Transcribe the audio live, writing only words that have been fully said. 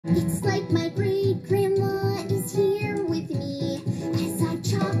It's like my great-grandma is here with me as I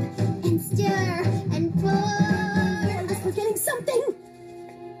chop and stir and pour. I'm forgetting something.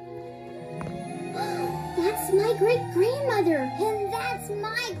 That's my great-grandmother, and that's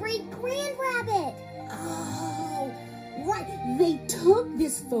my great-grand-rabbit. Oh, right. They took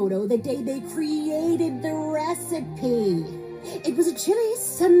this photo the day they created the recipe. It was a chilly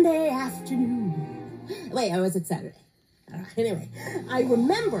Sunday afternoon. Wait, or was it Saturday? Anyway, I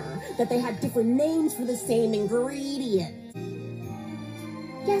remember that they had different names for the same ingredients.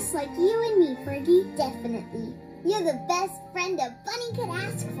 Just like you and me, Fergie, definitely. You're the best friend a bunny could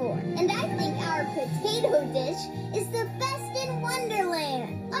ask for. And I think our potato dish is the best in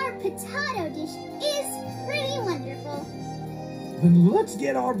Wonderland. Our potato dish is pretty wonderful. And let's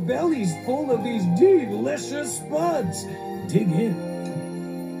get our bellies full of these delicious spuds. Dig in.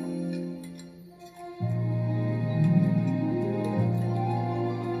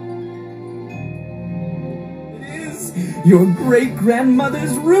 Your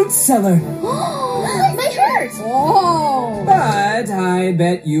great-grandmother's root cellar. My hurt! Oh! But I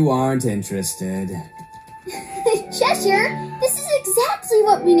bet you aren't interested. Cheshire, this is exactly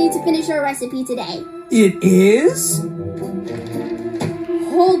what we need to finish our recipe today. It is?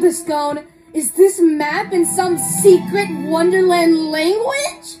 Hold the scone. Is this map in some secret Wonderland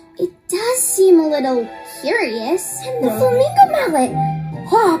language? It does seem a little curious. And the flamingo mallet.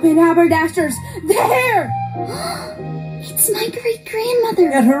 Hop and haberdashers, there! It's my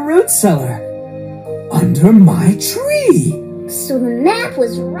great-grandmother. At her root cellar. Under my tree. So the map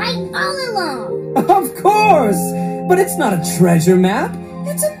was right all along. Of course! But it's not a treasure map.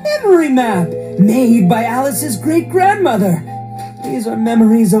 It's a memory map made by Alice's great-grandmother. These are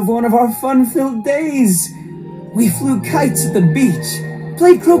memories of one of our fun-filled days. We flew kites at the beach,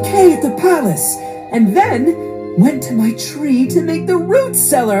 played croquet at the palace, and then went to my tree to make the root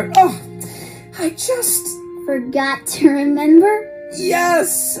cellar. Oh, I just... Forgot to remember?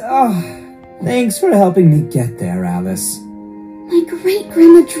 Yes! Oh, thanks for helping me get there, Alice. My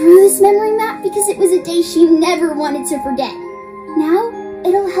great-grandma drew this memory map because it was a day she never wanted to forget. Now,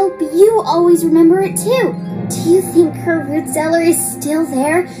 it'll help you always remember it too. Do you think her root cellar is still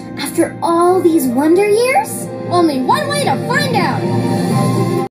there after all these wonder years? Only one way to find out!